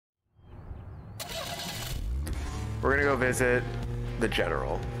We're gonna go visit the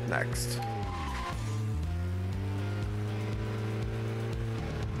general next.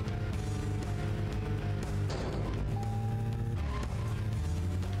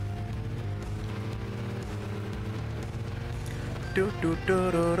 Do do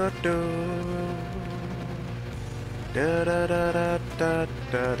do do do do. Da da da da da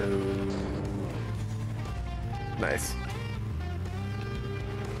da do. Nice.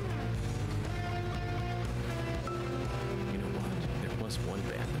 You know what? There was one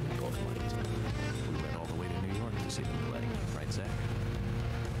band that we both liked. We went all the way to New York to see them play, right, Zach?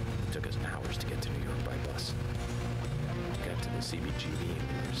 It took us hours to get to New York by bus. We got to the CBGB and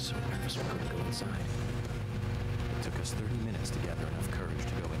we were so nervous we couldn't go inside. It took us 30 minutes to gather enough courage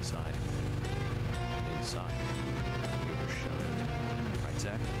to go inside. Inside, we were shocked. Right,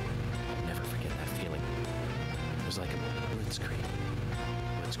 Zach? I'll never forget that feeling. It was like a blitzkrieg.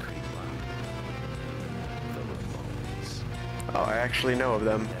 Blitzkrieg love. The Ramones. Oh, I actually know of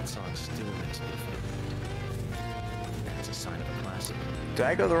them. That song still makes me feel. That's a sign of a classic. Did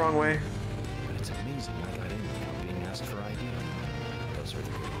I go the wrong way? But it's amazing I got in without being asked for ID. Those were the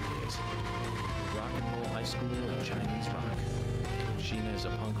good days. Rock and roll high school and Chinese rock. Sheena is a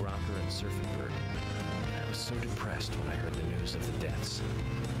punk rocker and surfing bird. I was so depressed when I heard the news of the deaths.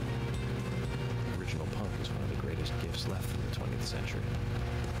 Original punk is one of the greatest gifts left from the 20th century.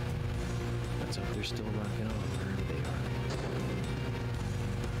 Let's hope they're still rocking on wherever they are.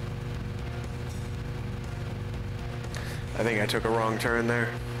 I think I took a wrong turn there.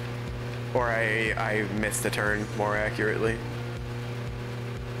 Or I missed a turn, more accurately.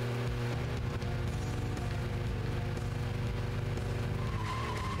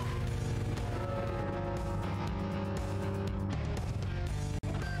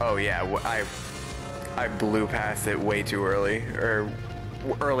 Oh yeah, I blew past it way too early, or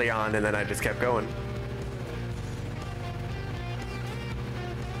early on, and then I just kept going.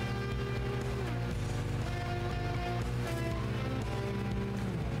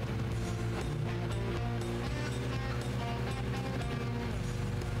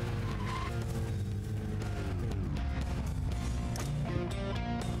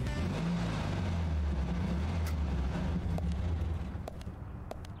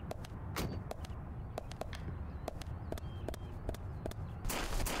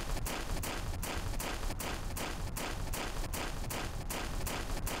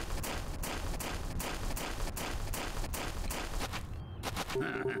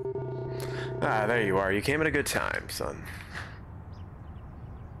 Ah, there you are. You came at a good time, son.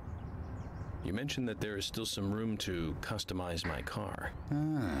 You mentioned that there is still some room to customize my car.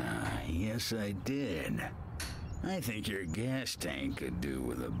 Ah, yes I did. I think your gas tank could do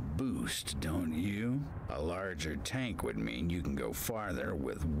with a boost, don't you? A larger tank would mean you can go farther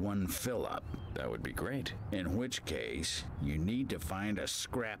with one fill-up. That would be great. In which case, you need to find a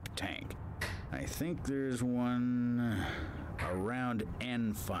scrap tank. I think there's one around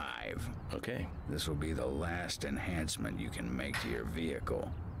N5. Okay. This will be the last enhancement you can make to your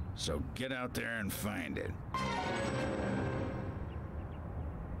vehicle. So get out there and find it.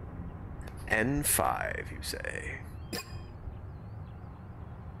 N5, you say?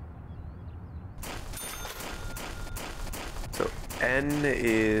 So N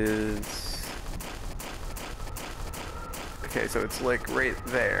is... Okay, so it's like right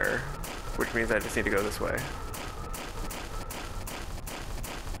there, which means I just need to go this way.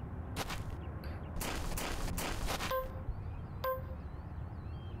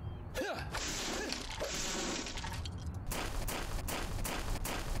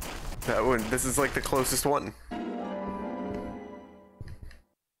 That one, this is like the closest one.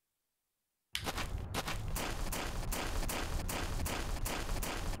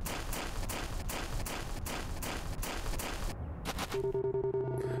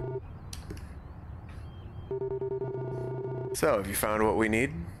 So, have you found what we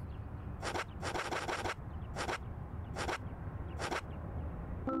need?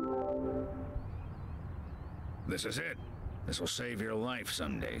 This is it. This will save your life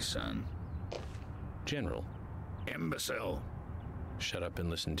someday, son. General. Imbecile. Shut up and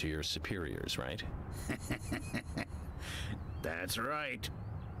listen to your superiors, right? That's right.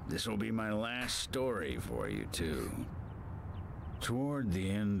 This will be my last story for you two. Toward the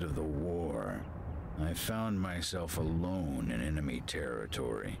end of the war, I found myself alone in enemy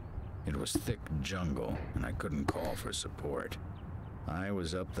territory. It was thick jungle, and I couldn't call for support. I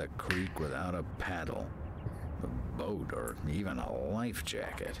was up the creek without a paddle, a boat, or even a life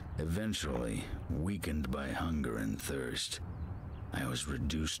jacket. Eventually, weakened by hunger and thirst, I was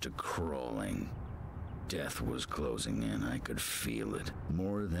reduced to crawling. Death was closing in. I could feel it.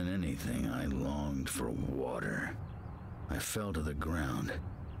 More than anything, I longed for water. I fell to the ground.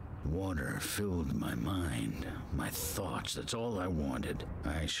 Water filled my mind, my thoughts. That's all I wanted.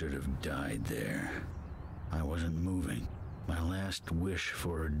 I should have died there. I wasn't moving. My last wish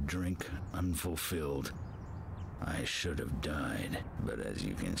for a drink unfulfilled. I should have died, but as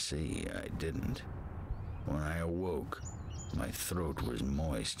you can see, I didn't. When I awoke, my throat was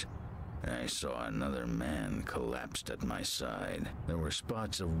moist, and I saw another man collapsed at my side. There were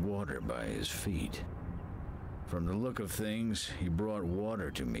spots of water by his feet. From the look of things, he brought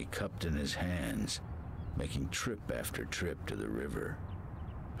water to me cupped in his hands, making trip after trip to the river.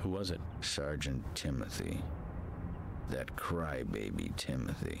 Who was it? Sergeant Timothy. That crybaby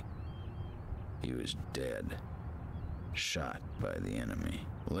Timothy. He was dead. Shot by the enemy.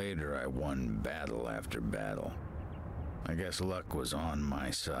 Later, I won battle after battle. I guess luck was on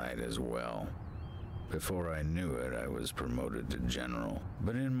my side as well. Before I knew it, I was promoted to general.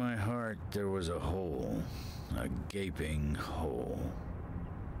 But in my heart, there was a hole. A gaping hole.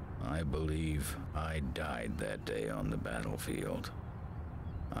 I believe I died that day on the battlefield.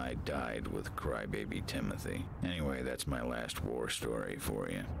 I died with crybaby Timothy. Anyway, that's my last war story for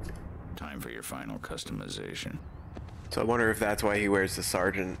you. Time for your final customization. So I wonder if that's why he wears the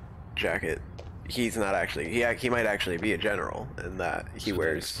sergeant jacket. He's not actually, he might actually be a general, and that he So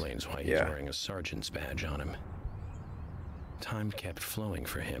wears... that explains why he's wearing a sergeant's badge on him. Time kept flowing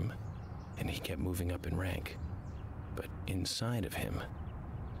for him, and he kept moving up in rank. But inside of him,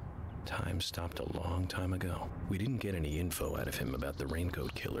 time stopped a long time ago. We didn't get any info out of him about the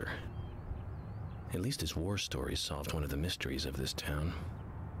Raincoat Killer. At least his war stories solved one of the mysteries of this town.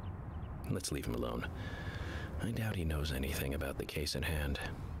 Let's leave him alone. I doubt he knows anything about the case at hand.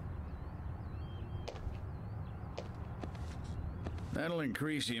 That'll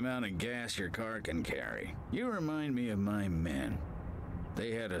increase the amount of gas your car can carry. You remind me of my men.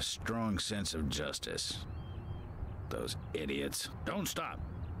 They had a strong sense of justice. Those idiots. Don't stop.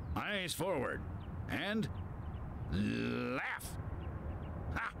 Eyes forward. And... laugh.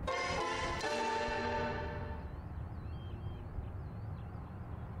 Ha!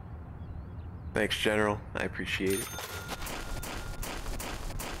 Thanks, General. I appreciate it.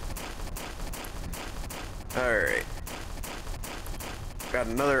 Alright. Got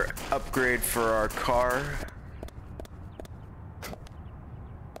another upgrade for our car.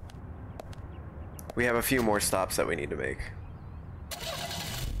 We have a few more stops that we need to make.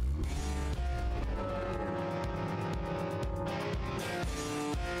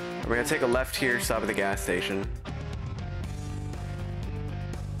 We're gonna take a left here, stop at the gas station.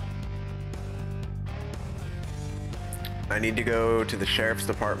 I need to go to the sheriff's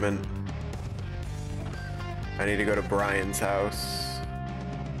department. I need to go to Brian's house.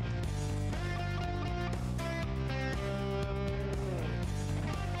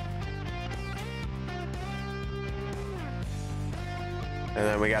 And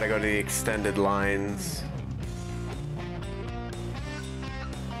then we gotta go to the extended lines.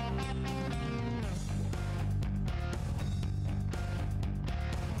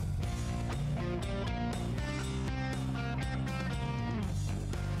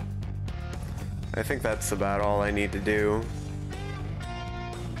 I think that's about all I need to do.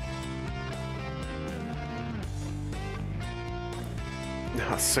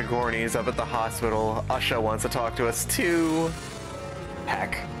 Oh, Sigourney's up at the hospital. Usha wants to talk to us too.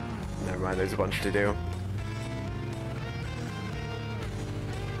 Heck. Never mind, there's a bunch to do.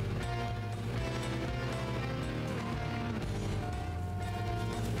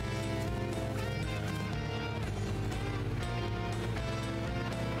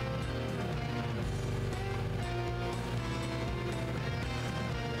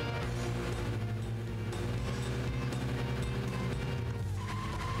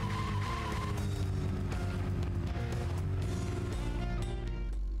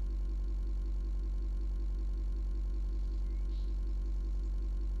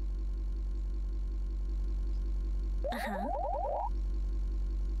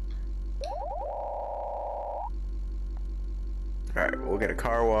 Alright, we'll get a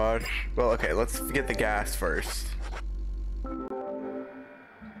car wash. Well, okay, let's get the gas first.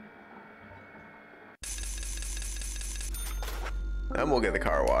 Then we'll get the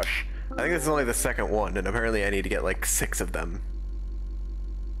car wash. I think this is only the second one, and apparently I need to get like 6 of them.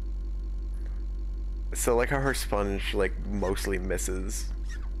 So like how her sponge like mostly misses.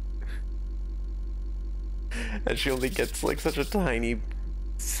 And she only gets like such a tiny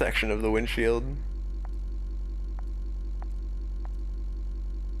section of the windshield.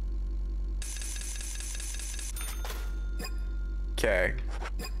 Okay,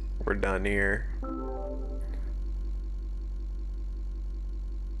 we're done here.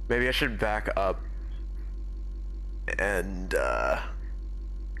 Maybe I should back up and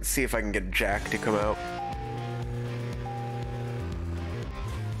see if I can get Jack to come out.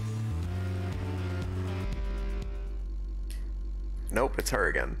 Nope, it's her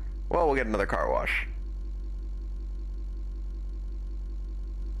again. Well, we'll get another car wash.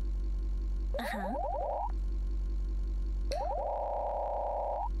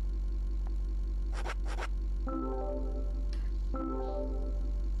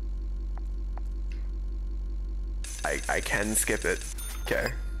 I can skip it.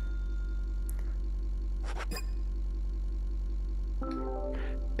 Okay.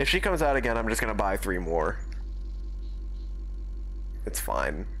 If she comes out again, I'm just gonna buy 3 more. It's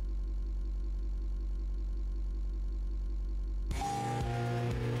fine.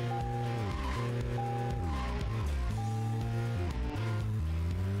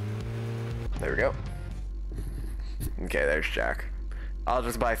 There we go. Okay, there's Jack. I'll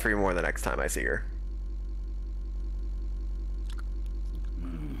just buy 3 more the next time I see her.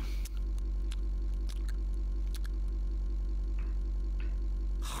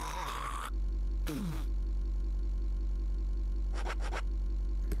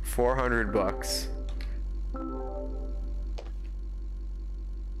 $400.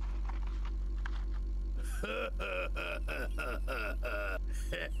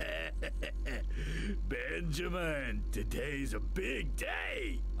 Benjamin, today's a big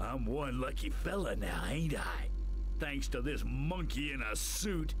day. I'm one lucky fella now, ain't I? Thanks to this monkey in a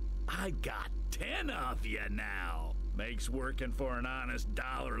suit, I got 10 of you now. Makes working for an honest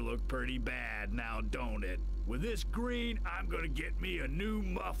dollar look pretty bad now, don't it? With this green, I'm gonna get me a new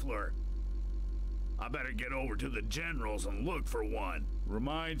muffler. I better get over to the general's and look for one.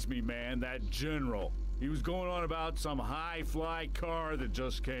 Reminds me, man, that general. He was going on about some high-fly car that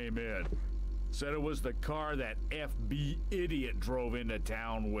just came in. Said it was the car that FB idiot drove into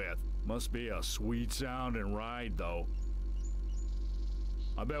town with. Must be a sweet-sounding ride, though.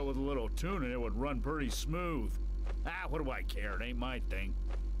 I bet with a little tuning it would run pretty smooth. Ah, what do I care? It ain't my thing.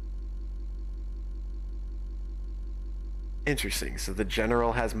 Interesting. So the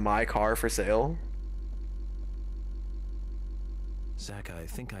general has my car for sale? Zach, I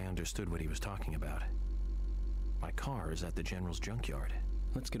think I understood what he was talking about. My car is at the general's junkyard.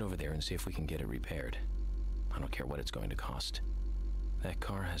 Let's get over there and see if we can get it repaired. I don't care what it's going to cost. That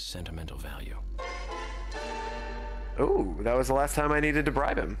car has sentimental value. Oh, that was the last time I needed to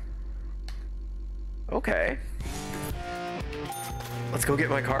bribe him. Okay. Let's go get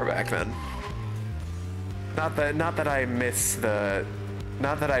my car back then. Not that I miss the...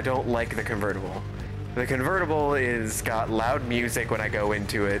 Not that I don't like the convertible. The convertible is got loud music when I go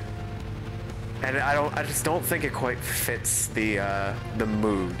into it. And I just don't think it quite fits the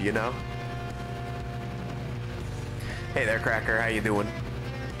mood, you know? Hey there, Cracker, how you doing?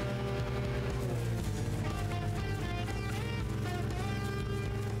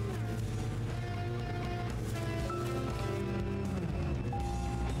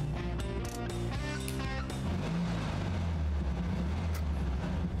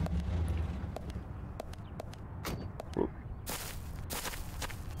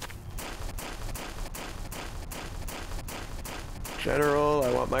 General,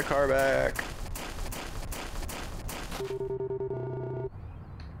 I want my car back.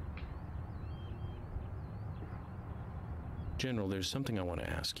 General, there's something I want to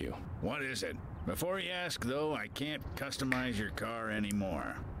ask you. What is it? Before you ask, though, I can't customize your car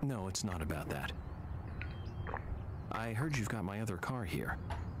anymore. No, it's not about that. I heard you've got my other car here.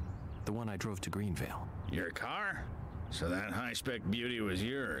 The one I drove to Greenvale. Your car? So that high-spec beauty was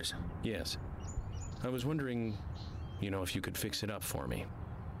yours? Yes. I was wondering, if you could fix it up for me.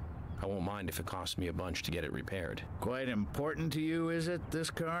 I won't mind if it costs me a bunch to get it repaired. Quite important to you, is it,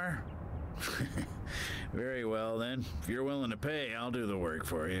 this car? Very well, then. If you're willing to pay, I'll do the work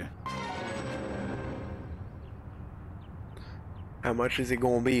for you. How much is it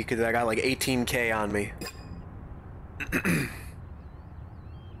gonna be? Because I got like 18K on me.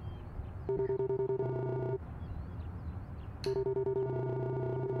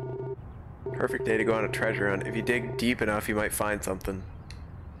 Perfect day to go on a treasure hunt. If you dig deep enough, you might find something.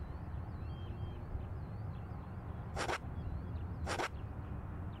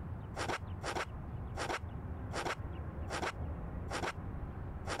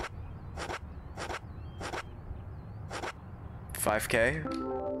 $5K?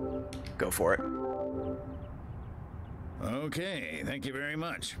 Go for it. Okay, thank you very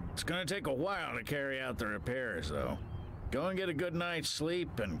much. It's gonna take a while to carry out the repairs, though. Go and get a good night's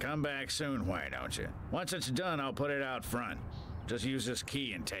sleep and come back soon, why don't you? Once it's done, I'll put it out front. Just use this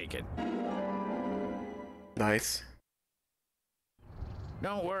key and take it. Nice.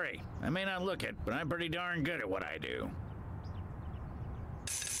 Don't worry. I may not look it, but I'm pretty darn good at what I do.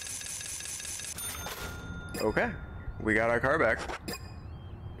 Okay, we got our car back.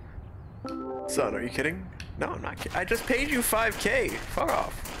 Son, are you kidding? No, I'm not kidding. I just paid you $5K. Fuck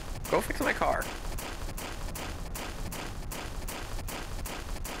off. Go fix my car.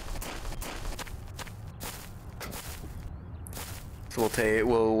 So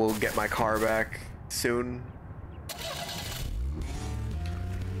we'll get my car back soon.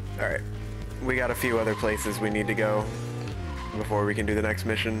 All right, we got a few other places we need to go before we can do the next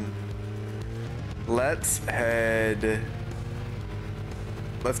mission. Let's get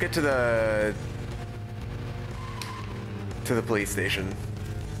to the police station.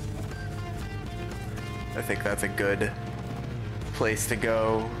 I think that's a good place to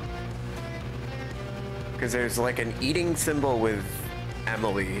go. Because there's like an eating symbol with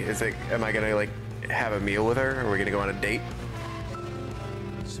Emily. Am I gonna like have a meal with her? Or are we gonna go on a date?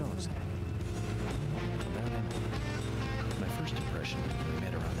 So, Zach, about Emily, my first impression when we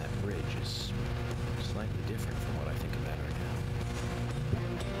met her on that bridge is slightly different from what I think about her now.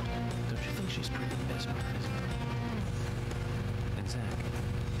 Don't you think she's pretty mesmerizing? And Zach,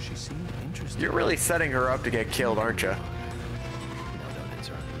 she seemed interested. You're really setting her up to get killed, aren't you? No, don't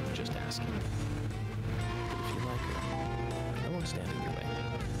answer. I'm just asking. But if you like her, I won't stand in your way.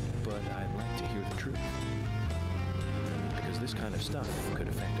 But I'd like to hear the truth. Because this kind of stuff could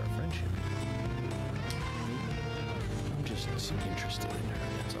affect our friendship. I'm just interested in her,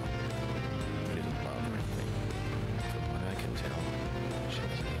 that's all. It isn't love or anything. From what I can tell, she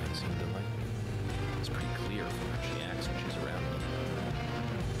doesn't even seem to like me. It's pretty clear from how she acts when she's around me.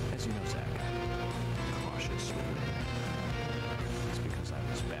 As you know, Zach, I'm cautious with women. It's because I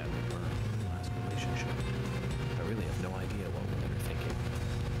was badly burned in the last relationship. I really have no idea what women are thinking.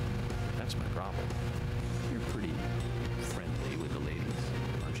 That's my problem. You're pretty friendly with the ladies,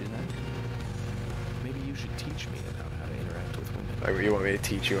 aren't you, Zach? Maybe you should teach me about how to interact with women. Like, you want me to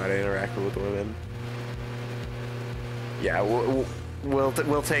teach you how to interact with women? Yeah,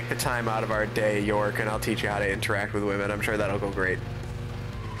 we'll take the time out of our day, York, and I'll teach you how to interact with women. I'm sure that'll go great.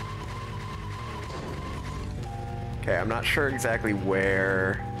 Okay, I'm not sure exactly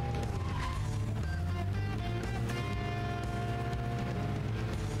where.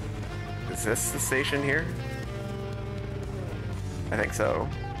 Is this the station here? I think so.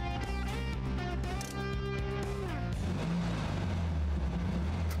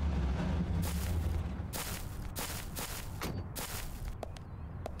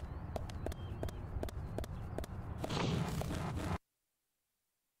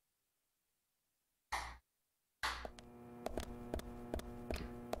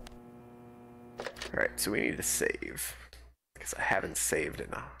 Alright, so we need to save. Because I haven't saved in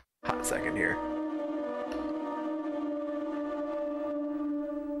a hot second here.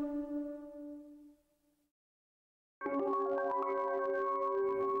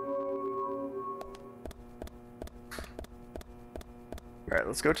 Alright,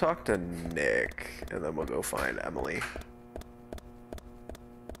 let's go talk to Nick, and then we'll go find Emily.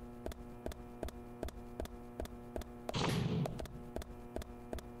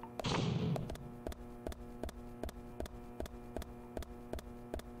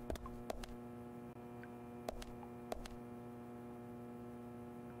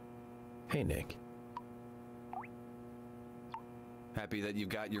 Hey, Nick. Happy that you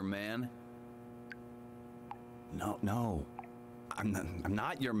got your man? No. I'm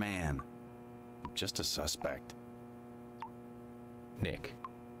not your man. I'm just a suspect. Nick.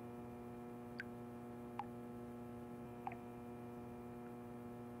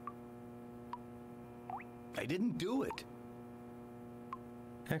 I didn't do it.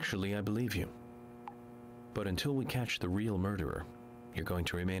 Actually, I believe you. But until we catch the real murderer, you're going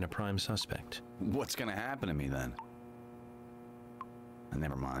to remain a prime suspect. What's gonna happen to me then?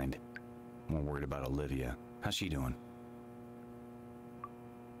 Never mind. I'm more worried about Olivia. How's she doing?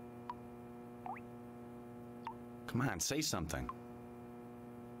 Come on, say something.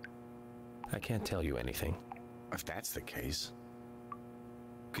 I can't tell you anything. If that's the case.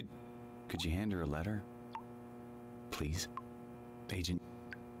 Could you hand her a letter? Please? Agent.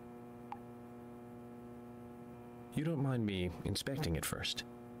 You don't mind me inspecting it first?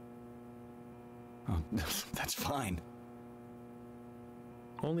 Oh, that's fine.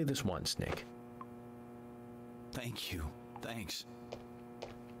 Only this once, Nick. Thank you. Thanks.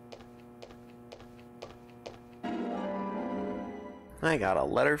 I got a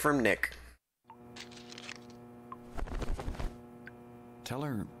letter from Nick. Tell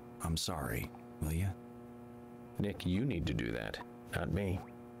her I'm sorry, will you? Nick, you need to do that, not me.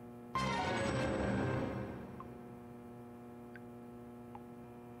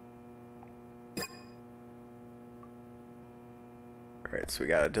 Alright, so we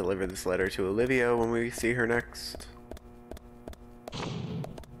gotta deliver this letter to Olivia when we see her next.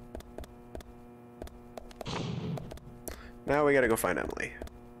 Now we gotta go find Emily.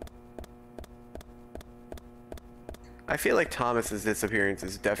 I feel like Thomas's disappearance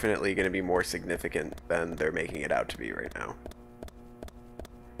is definitely gonna be more significant than they're making it out to be right now.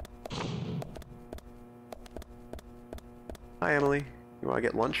 Hi, Emily. You wanna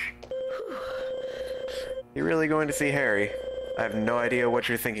get lunch? You're really going to see Harry? I have no idea what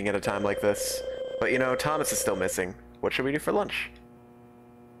you're thinking at a time like this. But you know, Thomas is still missing. What should we do for lunch?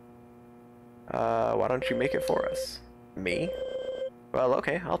 Why don't you make it for us? Me? Well,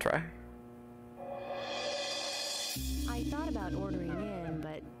 okay, I'll try. I thought about ordering in,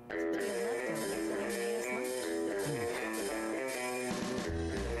 but the leftovers that made us lunch.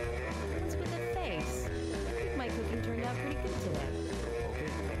 What's with the face? I think my cooking turned out pretty good today. Okay,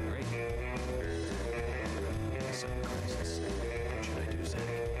 great. Son of Christ. What should I do, Zach?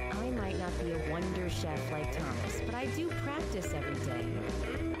 I might not be a wonder chef like Thomas, but I do practice every day.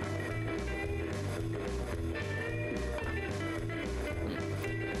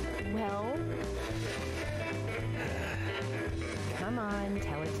 Well, come on,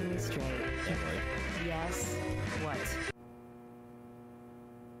 tell it to me straight. Emily, Yes, what?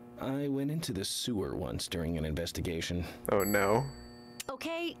 I went into the sewer once during an investigation. Oh no.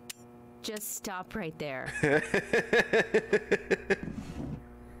 Okay, just stop right there.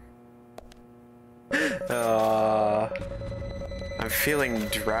 I'm feeling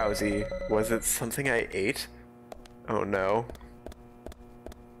drowsy. Was it something I ate? Oh no.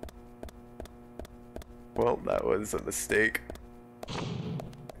 Well, that was a mistake.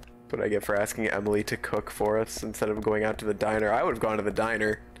 What I get for asking Emily to cook for us instead of going out to the diner. I would have gone to the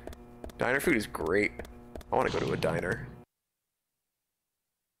diner. Diner food is great. I want to go to a diner.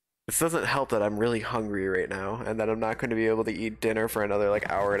 This doesn't help that I'm really hungry right now and that I'm not going to be able to eat dinner for another like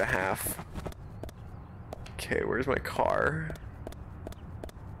hour and a half. Okay, where's my car?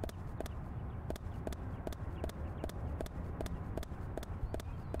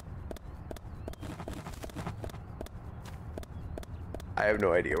 I have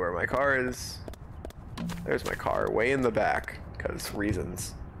no idea where my car is. There's my car, way in the back, because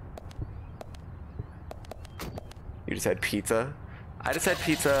reasons. You just had pizza? I just had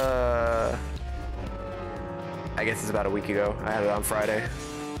pizza, I guess it's about a week ago. I had it on Friday.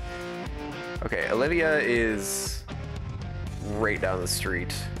 Okay, Olivia is right down the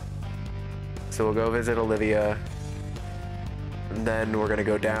street. So we'll go visit Olivia. And then we're gonna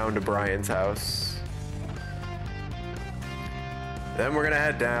go down to Brian's house. Then we're gonna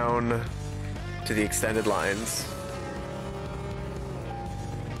head down to the extended lines.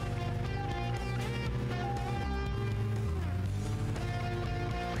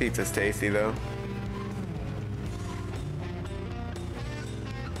 Pizza's tasty though.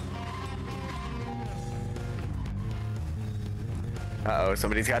 Uh-oh,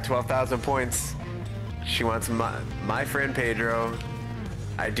 somebody's got 12,000 points. She wants my friend Pedro.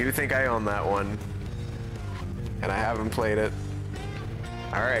 I do think I own that one. And I haven't played it.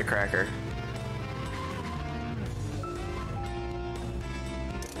 Alright, Cracker.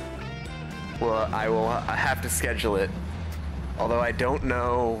 Well, I have to schedule it. Although I don't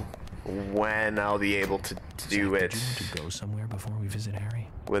know when I'll be able to do it. Did you want to go somewhere before we visit Harry?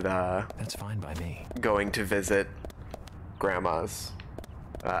 With, That's fine by me. going to visit Grandma's.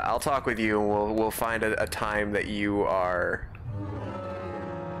 I'll talk with you and we'll find a time that you are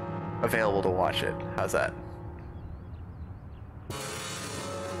available to watch it. How's that?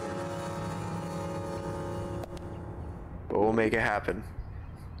 But we'll make it happen.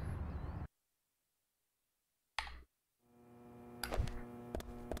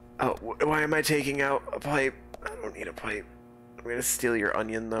 Oh, why am I taking out a pipe? I don't need a pipe. I'm gonna steal your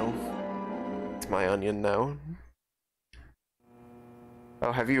onion though. It's my onion now.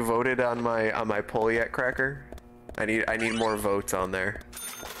 Oh, have you voted on my poll yet, Cracker? I need more votes on there.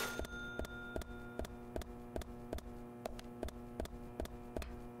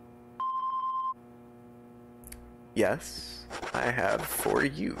 Yes, I have for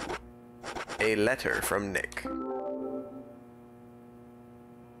you a letter from Nick.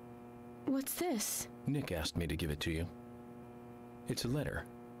 What's this? Nick asked me to give it to you. It's a letter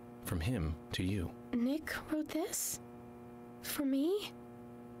from him to you. Nick wrote this? For me?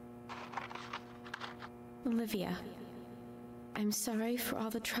 Olivia, I'm sorry for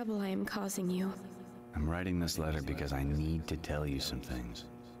all the trouble I am causing you. I'm writing this letter because I need to tell you some things.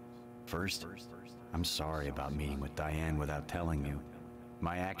 First, I'm sorry about meeting with Diane without telling you.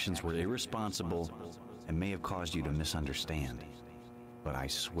 My actions were irresponsible and may have caused you to misunderstand. But I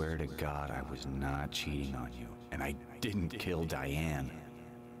swear to God I was not cheating on you, and I didn't kill Diane.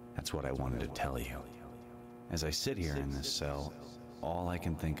 That's what I wanted to tell you. As I sit here in this cell, all I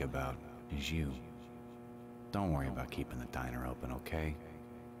can think about is you. Don't worry about keeping the diner open, okay?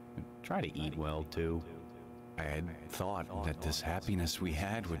 Try to eat well, too. I had thought that this happiness we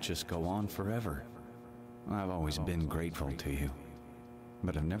had would just go on forever. I've always been grateful to you,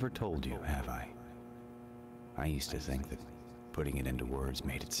 but I've never told you, have I? I used to think that putting it into words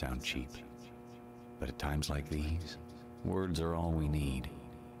made it sound cheap. But at times like these, words are all we need.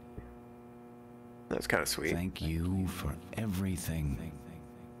 That's kind of sweet. Thank you for everything.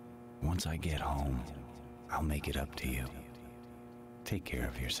 Once I get home, I'll make it up to you. Take care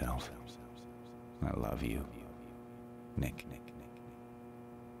of yourself. I love you. Nick.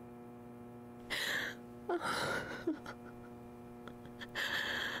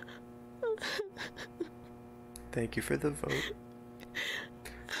 Thank you for the vote.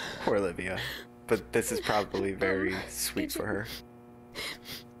 Poor Olivia. But this is probably very sweet for her.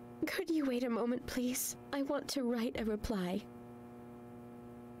 Could you wait a moment, please? I want to write a reply.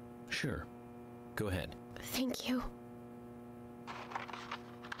 Sure. Go ahead. Thank you.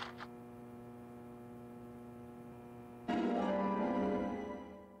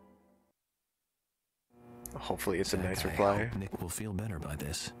 Hopefully it's a Zach, nice I reply. hope Nick will feel better by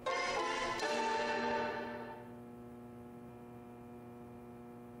this.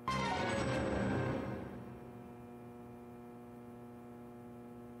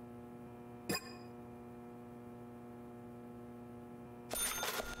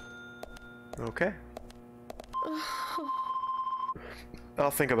 Okay. I'll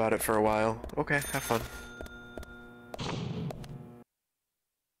think about it for a while. Okay, have fun.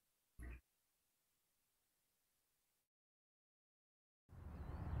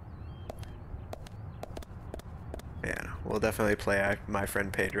 Yeah, we'll definitely play My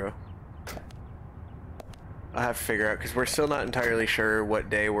Friend Pedro. I'll have to figure out, because we're still not entirely sure what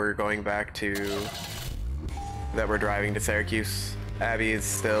day we're going back to, that we're driving to Syracuse. Abby is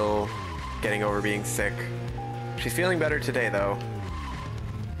still getting over being sick. She's feeling better today, though.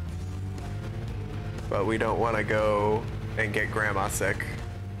 But we don't want to go and get Grandma sick.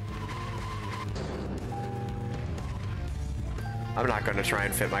 I'm not going to try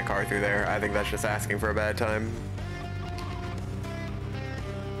and fit my car through there. I think that's just asking for a bad time.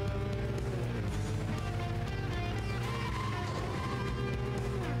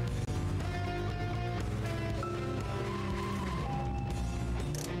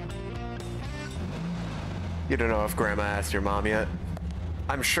 You don't know if Grandma asked your mom yet?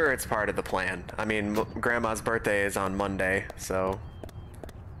 I'm sure it's part of the plan. I mean, Grandma's birthday is on Monday, so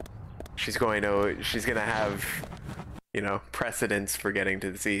she's gonna have, you know, precedence for getting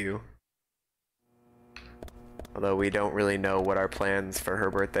to see you. Although we don't really know what our plans for her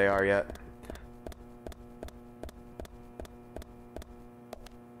birthday are yet.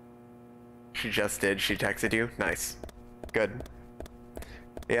 She just did. She texted you? Nice. Good.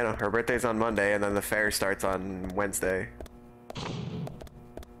 Yeah, no, her birthday's on Monday, and then the fair starts on Wednesday.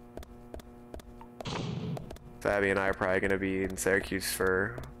 So Abby and I are probably going to be in Syracuse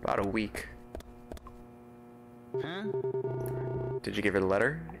for about a week. Huh? Did you give her the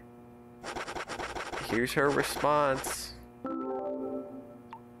letter? Here's her response.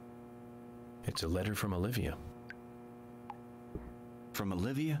 It's a letter from Olivia. From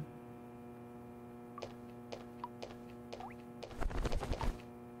Olivia?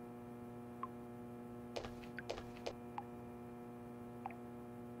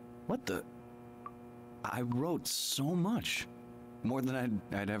 What the? I wrote so much. More than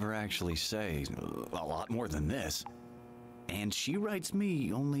I'd ever actually say. A lot more than this. And she writes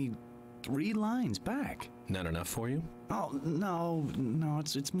me only 3 lines back. Not enough for you? Oh, no,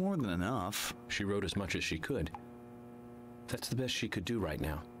 it's more than enough. She wrote as much as she could. That's the best she could do right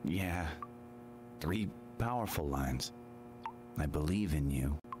now. Yeah. 3 powerful lines. I believe in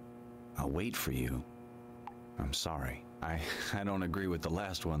you. I'll wait for you. I'm sorry. I don't agree with the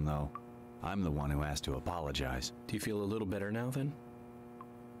last one, though. I'm the one who has to apologize. Do you feel a little better now, then?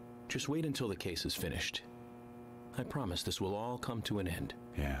 Just wait until the case is finished. I promise this will all come to an end.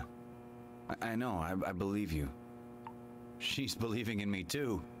 Yeah. I know, I believe you. She's believing in me,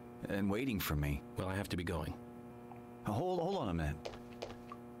 too. And waiting for me. Well, I have to be going. Hold on a minute.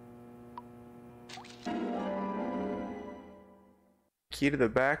 Key to the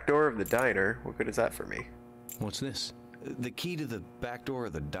back door of the diner. What good is that for me? What's this? The key to the back door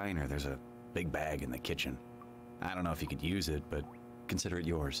of the diner. There's a big bag in the kitchen. I don't know if you could use it, but consider it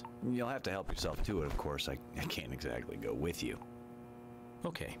yours. You'll have to help yourself to it, of course. I can't exactly go with you.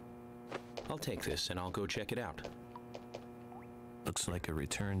 Okay. I'll take this and I'll go check it out. Looks like a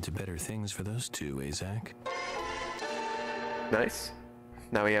return to better things for those two, eh, Zach? Nice.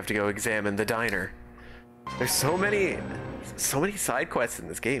 Now we have to go examine the diner. There's so many side quests in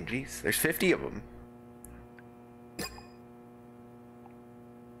this game. Jeez, there's 50 of them.